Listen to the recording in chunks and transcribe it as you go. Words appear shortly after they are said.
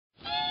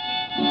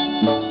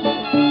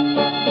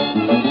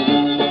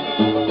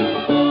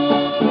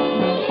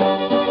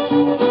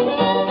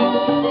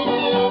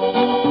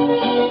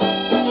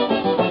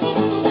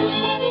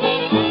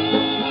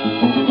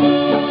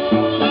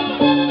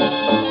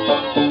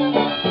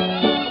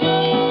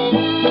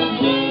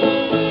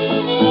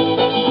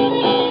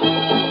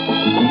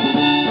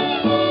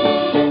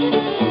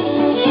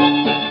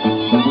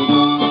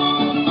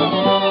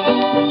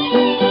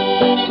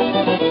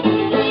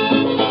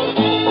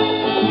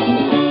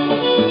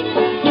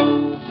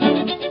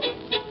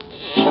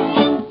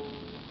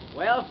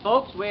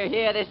we're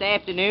here this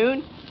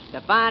afternoon to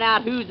find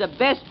out who's the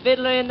best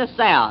fiddler in the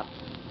South.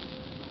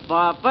 For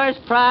our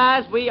first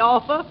prize, we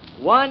offer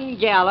 1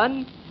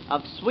 gallon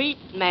of sweet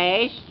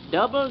mash,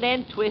 doubled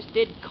and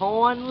twisted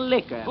corn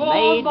liquor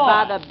made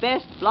by the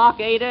best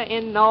blockader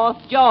in North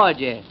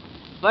Georgia.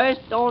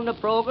 First on the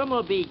program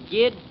will be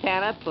Gid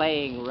Tanner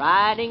playing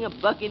Riding a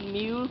Bucking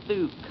Mule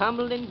Through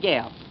Cumberland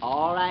Gap.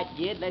 All right,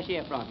 Gid, let's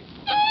hear from you.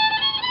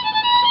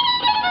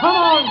 Come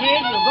on,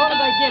 Gid, you're going to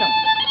get him.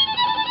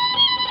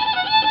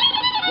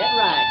 Get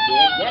right,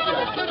 Gid, get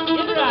right.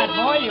 Get right,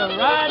 boy, you're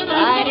riding.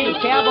 Riding,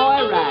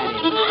 cowboy,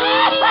 riding.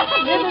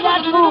 This is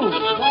that fool.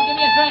 You're going to give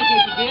me a drink,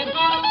 ain't you, Gid?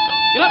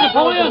 Get up,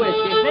 Napoleon.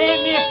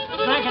 Save me a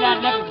drink of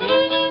that liquor, Gid.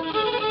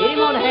 Hit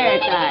him on the hair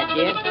side,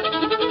 Gid.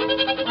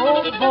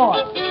 Oh, boy.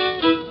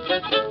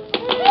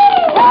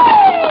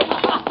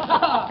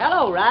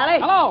 Hello,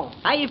 Riley. Hello.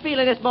 How you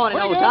feeling this morning,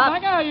 Pretty old good. top?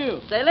 Thank how are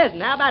you? Say, listen,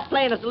 how about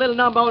playing us a little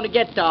number on the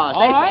guitar?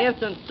 All Say, right.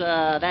 for instance,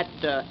 that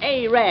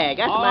A-Rag.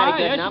 That's a All mighty right,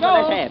 good here you number. go.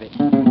 Let's have it.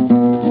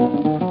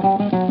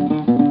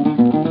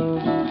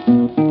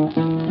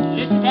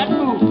 Listen to that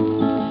move.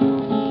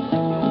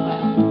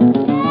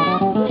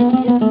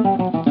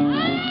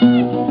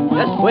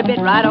 Just whip it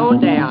right on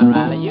down,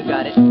 Riley. You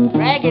got it.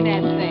 Dragging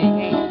that thing,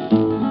 ain't you?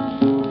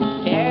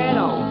 Carry it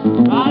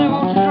on. Riley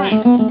wants a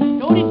drink.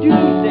 Don't he do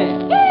that?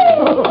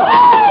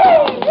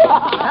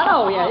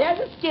 Hello, yeah,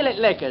 the Skillet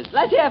Liquors.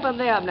 Let's hear from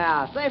them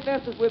now. Say, for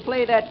instance, we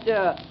play that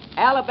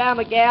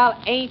Alabama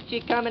gal, Ain't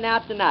You Coming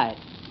Out Tonight?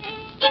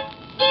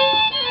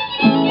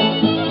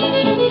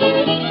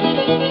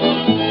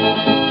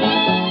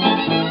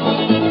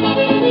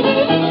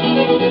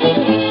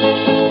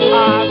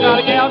 I've got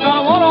a gal,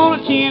 got a one on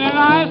her chin, and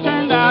eyes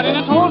turned out, and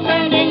it's whole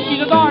turned in.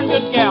 She's a darn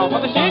good gal,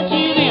 but the shape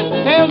she's in,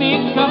 tell me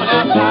it's coming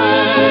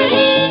outside.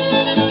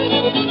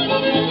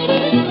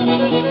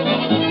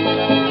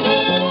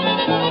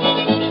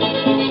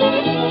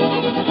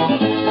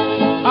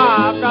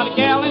 I've got a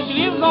gal, and she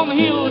lives on the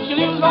hill, she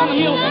lives on the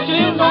hill, she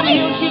lives on the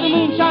hill. She's a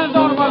moonshine's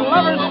daughter, but I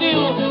love her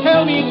still.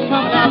 Tell me it's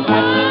coming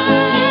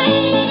outside.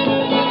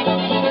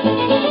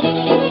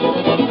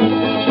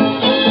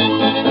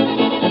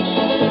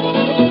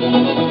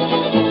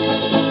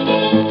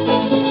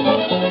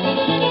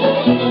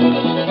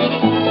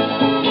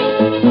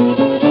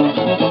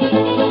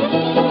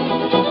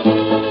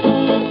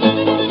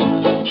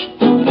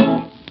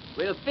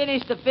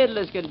 Finish the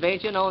Fiddlers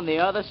Convention on the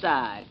other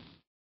side.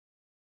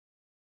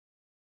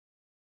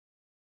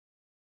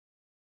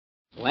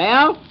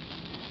 Well,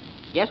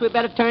 guess we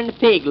better turn the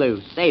pig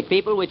loose. Say,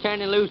 people, we're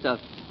turning loose a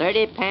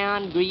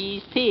 30-pound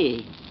greased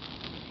pig.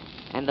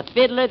 And the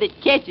fiddler that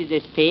catches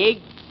this pig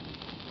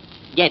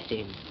gets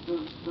him.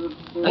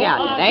 Look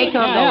out, there he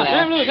comes over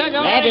there.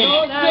 Grab him.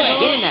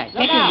 Get in there.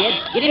 Catch him, Gid.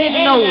 Get him in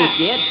the nose,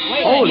 Gid.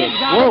 Hold him.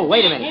 Whoa,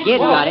 wait a minute. Gid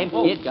got him.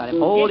 Gid got him.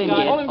 Hold him,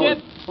 Gid. Hold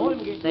him. Hold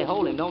him, Gid. Say,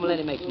 hold him. Don't let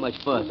him make so much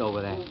fuss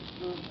over there.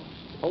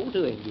 Hold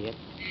to him, Gid.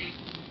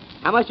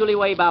 How much will he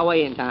weigh by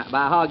weighing time,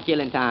 by hog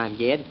killing time,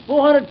 Gid?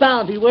 400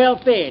 pounds, he's well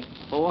fed.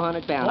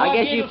 400 pounds. I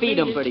guess you feed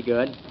him pretty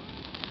good.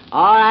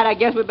 All right, I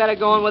guess we better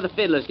go on with the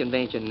Fiddlers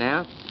Convention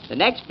now. The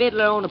next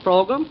fiddler on the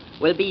program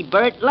will be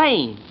Bert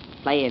Lane,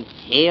 playing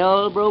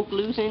Hell Broke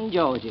Loose in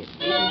Georgia. You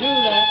can do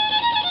that.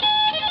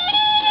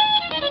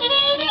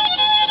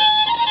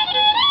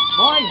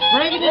 Boys,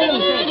 bring it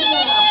in.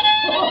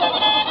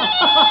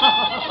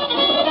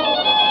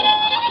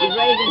 He's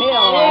raising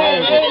hell, all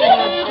right.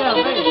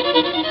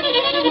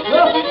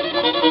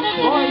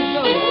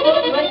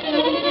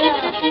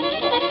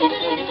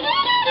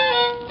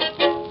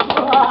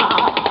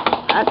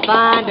 That's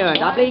fine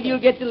doing. I believe you'll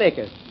get the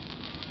liquor.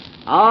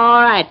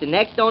 All right, the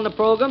next on the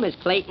program is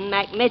Clayton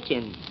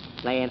McMitchin,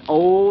 playing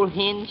Old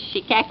Hen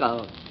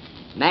Chicago.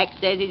 Mac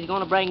says he's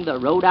going to bring the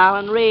Rhode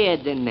Island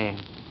Reds in there.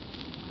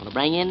 Going to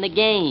bring in the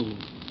game,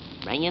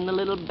 bring in the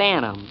little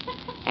Bantam,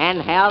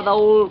 and have the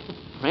old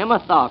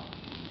Primathock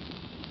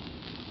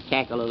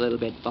cackle a little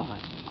bit for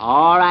it.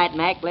 All right,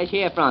 Mac, let's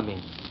hear from you.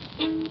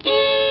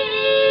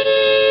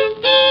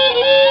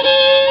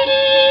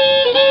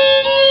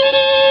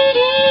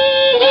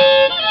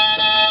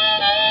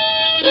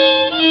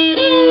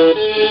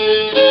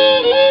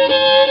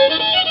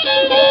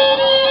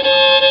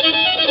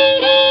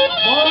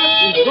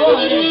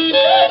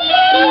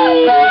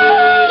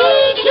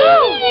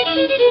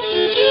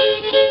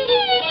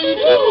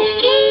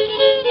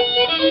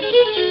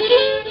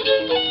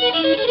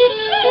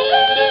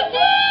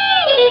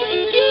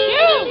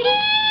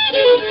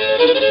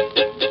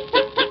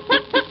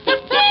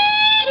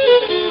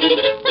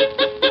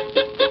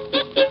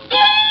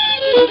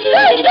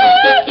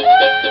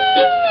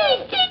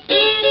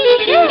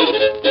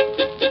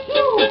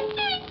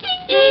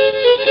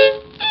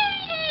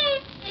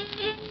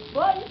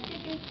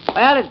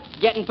 Well, it's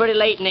getting pretty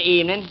late in the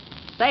evening.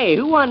 Say,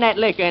 who won that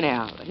liquor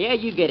anyhow? Here,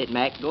 you get it,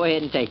 Mac. Go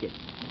ahead and take it.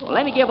 Well,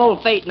 let me give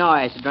old Fate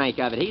Norris a drink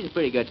of it. He's a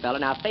pretty good fellow.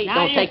 Now, Fate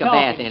don't take a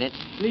bath in it.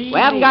 We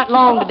haven't got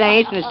long to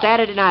dance, and it's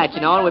Saturday night,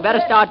 you know, and we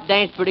better start the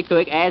dance pretty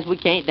quick, as we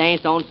can't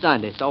dance on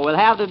Sunday. So we'll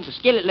have the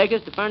Skillet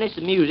Liquors to furnish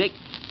the music,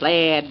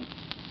 playing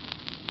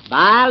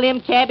Bile them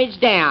cabbage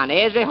down.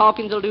 Ezra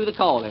Hawkins will do the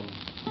calling.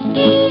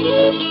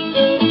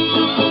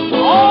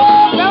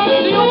 Oh, down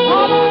the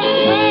Apollo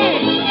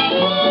train.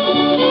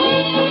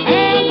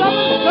 Hands up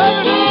and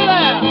serve to the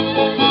left.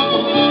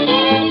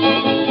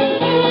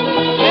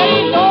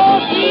 Steady,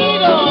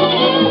 torpedo.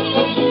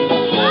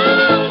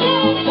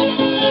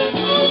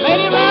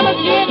 Lady Rabbit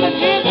gin, the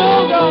gin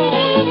don't go.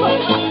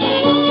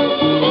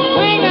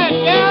 Swing that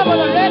gal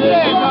with a red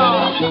leg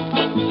on.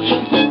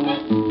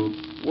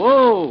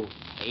 Whoa,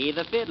 hey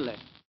the fiddler.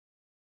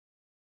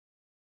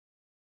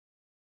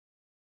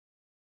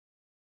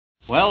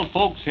 Well,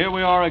 folks, here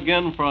we are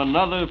again for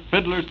another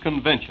Fiddlers'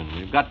 Convention.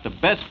 We've got the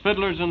best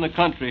fiddlers in the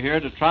country here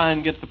to try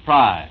and get the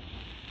prize.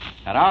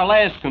 At our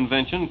last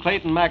convention,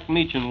 Clayton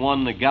McMeechan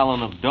won the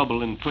gallon of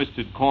double and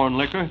twisted corn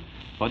liquor,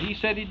 but he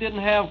said he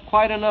didn't have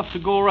quite enough to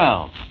go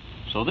around.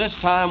 So this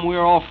time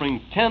we're offering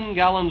 10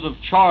 gallons of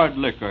charred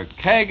liquor,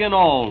 keg and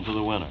all, to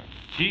the winner.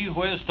 Gee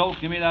whiz, Stokes,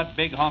 give me that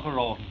big hunk of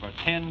roasting. For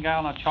 10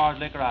 gallons of charred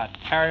liquor, I'd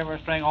tear every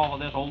string off of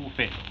this old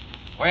fiddle.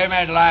 Wait a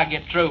minute till I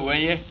get through, will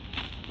you?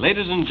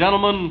 Ladies and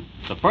gentlemen,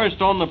 the first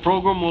on the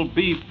program will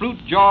be Fruit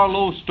Jar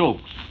Low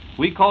Stokes.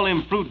 We call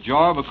him Fruit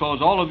Jar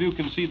because all of you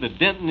can see the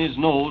dent in his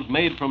nose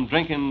made from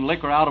drinking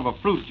liquor out of a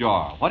fruit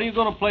jar. What are you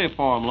going to play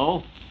for him,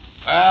 Low?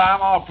 Well, I'm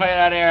going to play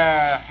that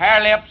here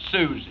Hair Lip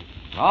Susie.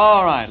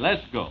 All right,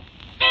 let's go.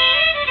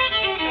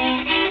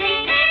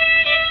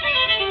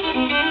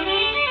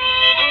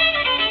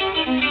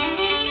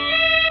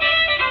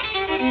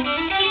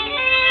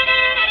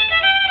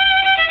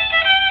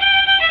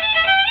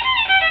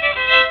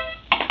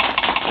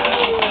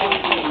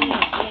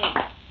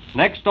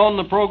 Next on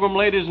the program,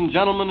 ladies and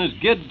gentlemen, is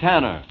Gid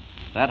Tanner,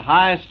 that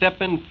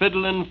high-stepping,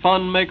 fiddling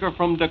fun maker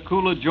from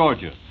Dakula,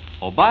 Georgia.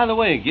 Oh, by the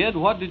way, Gid,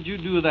 what did you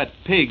do to that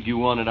pig you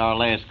won at our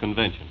last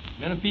convention?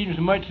 Gonna feed him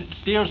so much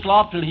steel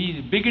slop till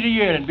he's bigger to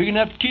year and big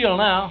enough to kill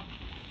now.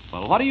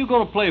 Well, what are you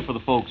going to play for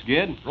the folks,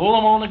 Gid? Roll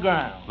him on the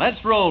ground.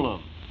 Let's roll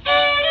 'em.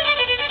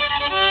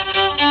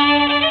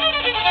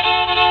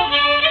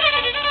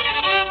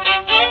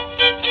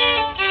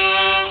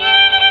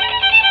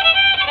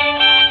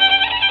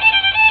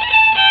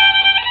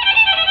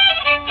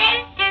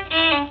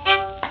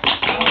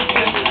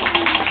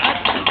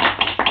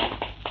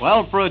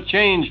 Well, for a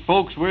change,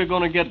 folks, we're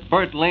going to get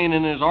Bert Lane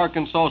and his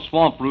Arkansas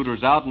Swamp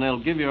Rooters out, and they'll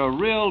give you a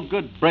real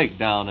good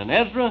breakdown. And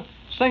Ezra,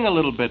 sing a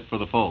little bit for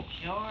the folks.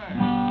 Sure.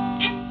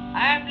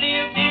 I've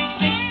lived in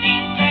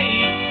 16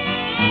 states,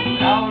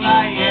 but all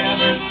I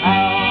ever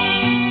saw,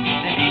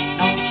 there ain't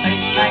no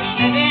place like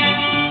living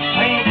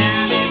way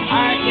down in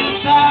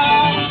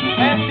Arkansas,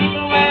 where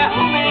people wear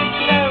homemade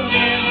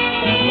clothing,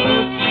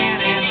 both men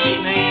and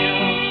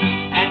female,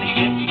 and the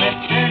kids with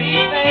dirty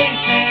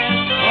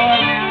faces go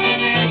around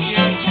in their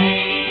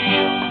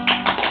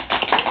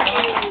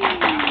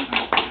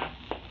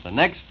The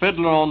next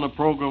fiddler on the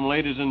program,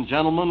 ladies and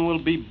gentlemen, will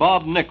be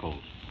Bob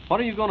Nichols. What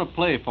are you going to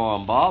play for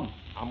him, Bob?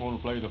 I'm gonna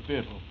play the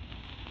fiddle.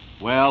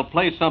 Well,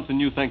 play something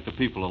you think the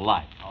people will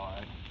like. All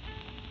right.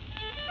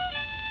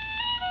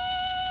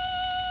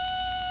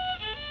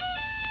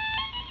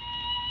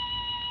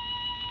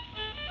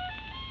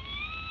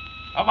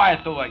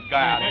 Somebody throw that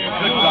guy out here.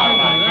 Good God,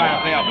 I'm trying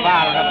to play a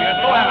fighter up here.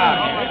 Throw him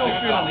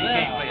out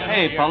here.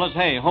 Hey, fellas,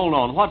 hey, hold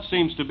on. What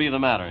seems to be the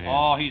matter here?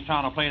 Oh, he's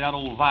trying to play that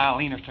old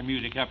violinist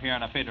music up here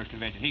in a Fiddlers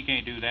Convention. He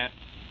can't do that.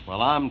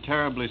 Well, I'm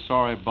terribly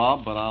sorry,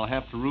 Bob, but I'll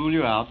have to rule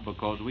you out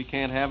because we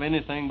can't have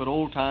anything but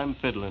old-time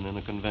fiddling in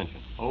a convention.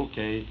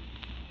 Okay.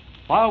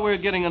 While we're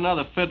getting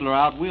another fiddler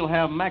out, we'll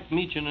have Mac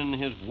Meechan and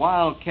his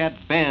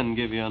Wildcat Band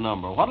give you a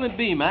number. What'll it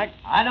be, Mac?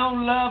 I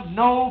don't love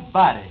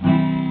nobody.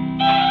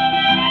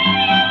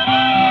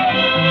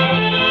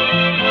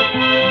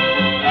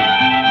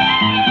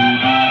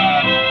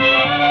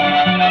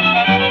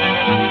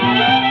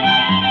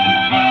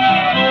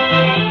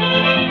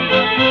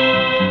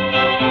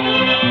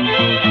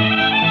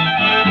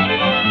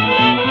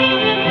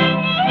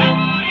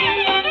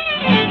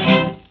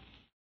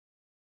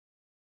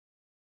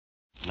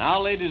 Now,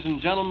 ladies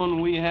and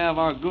gentlemen, we have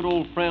our good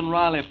old friend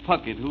Riley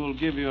Puckett who will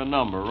give you a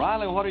number.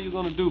 Riley, what are you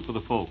going to do for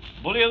the folks?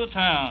 Bully of the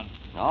town.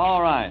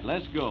 All right,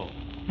 let's go.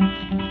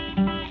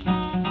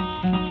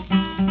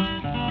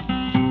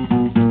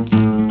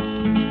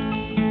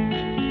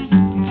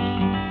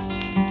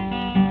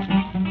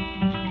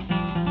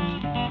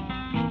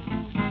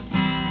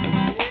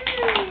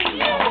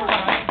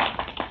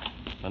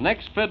 The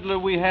next fiddler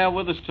we have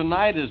with us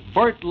tonight is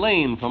Bert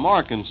Lane from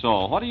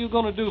Arkansas. What are you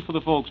going to do for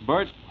the folks,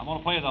 Bert? I'm going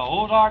to play the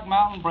Ozark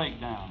Mountain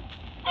Breakdown.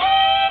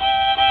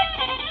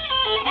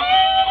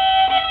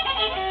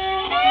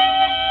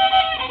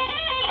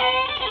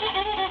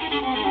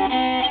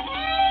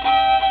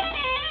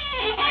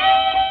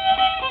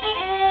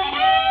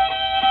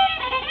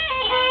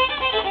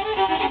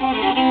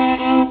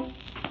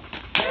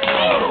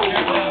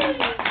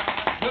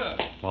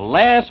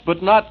 Last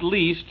but not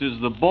least is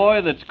the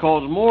boy that's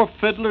caused more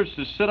fiddlers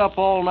to sit up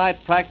all night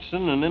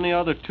practicing than any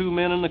other two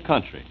men in the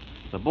country.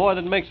 The boy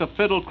that makes a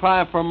fiddle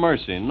cry for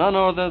mercy, none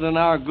other than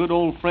our good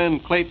old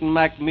friend Clayton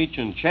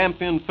McMeechan,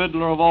 champion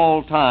fiddler of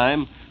all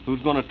time,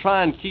 who's going to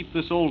try and keep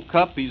this old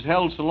cup he's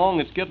held so long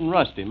it's getting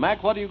rusty.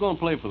 Mac, what are you going to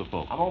play for the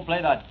folks? I'm going to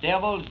play the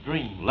Devil's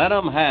Dream. Let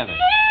 'em have it.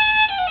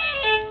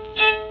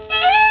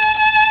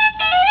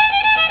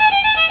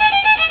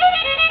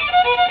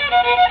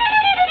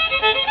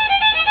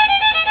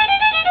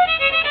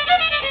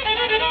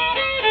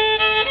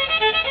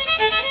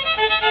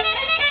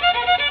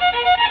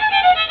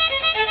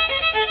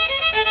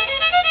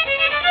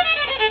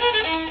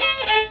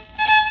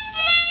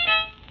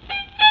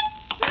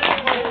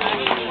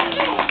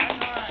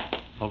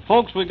 Well,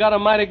 folks, we got a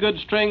mighty good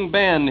string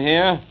band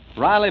here.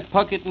 Riley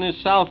Puckett and his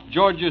South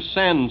Georgia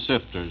Sand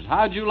Sifters.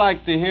 How'd you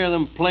like to hear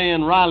them play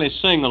and Riley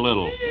sing a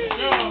little?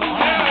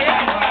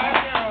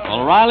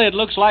 Well, Riley, it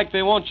looks like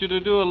they want you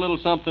to do a little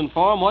something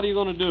for them. What are you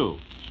going to do?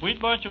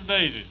 Sweet bunch of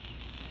daisies.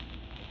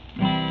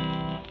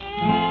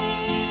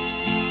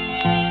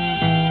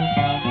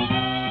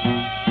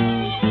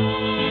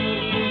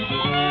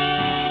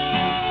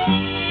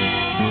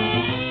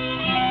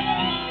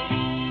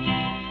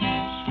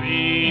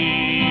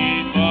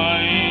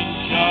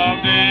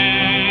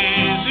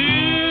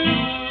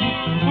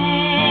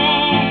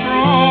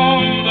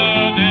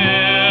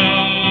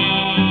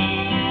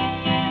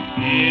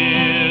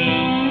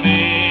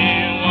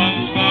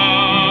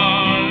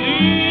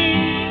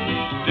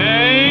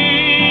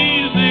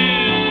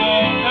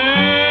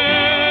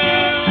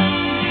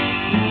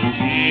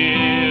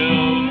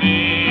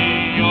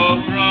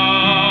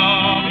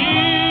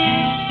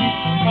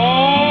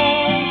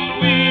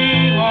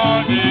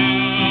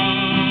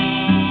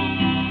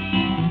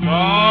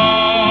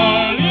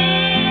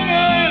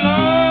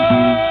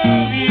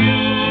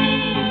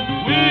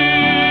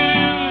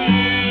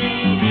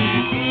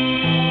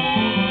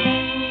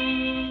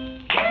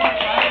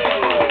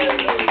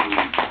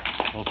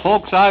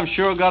 Folks, I've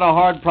sure got a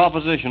hard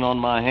proposition on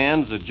my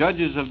hands. The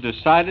judges have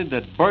decided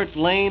that Bert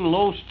Lane,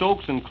 Low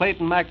Stokes, and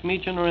Clayton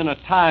McMeechan are in a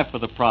tie for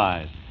the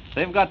prize.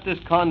 They've got this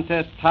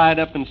contest tied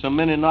up in so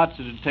many knots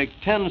that it'd take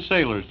 10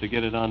 sailors to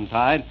get it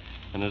untied.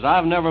 And as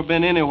I've never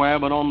been anywhere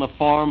but on the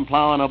farm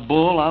plowing a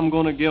bull, I'm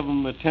going to give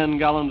them the 10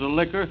 gallons of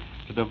liquor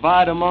to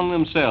divide among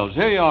themselves.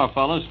 Here you are,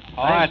 fellas.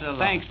 All right,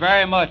 thanks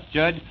very much,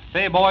 Judge.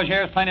 Say, boys,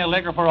 here's plenty of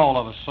liquor for all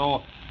of us,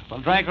 so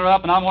we'll drink her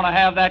up, and I'm going to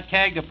have that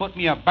keg to put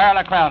me a barrel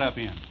of kraut up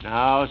in.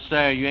 No,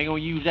 sir, you ain't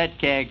going to use that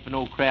keg for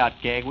no kraut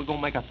keg. We're going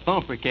to make a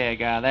thumper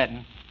keg out of that.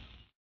 And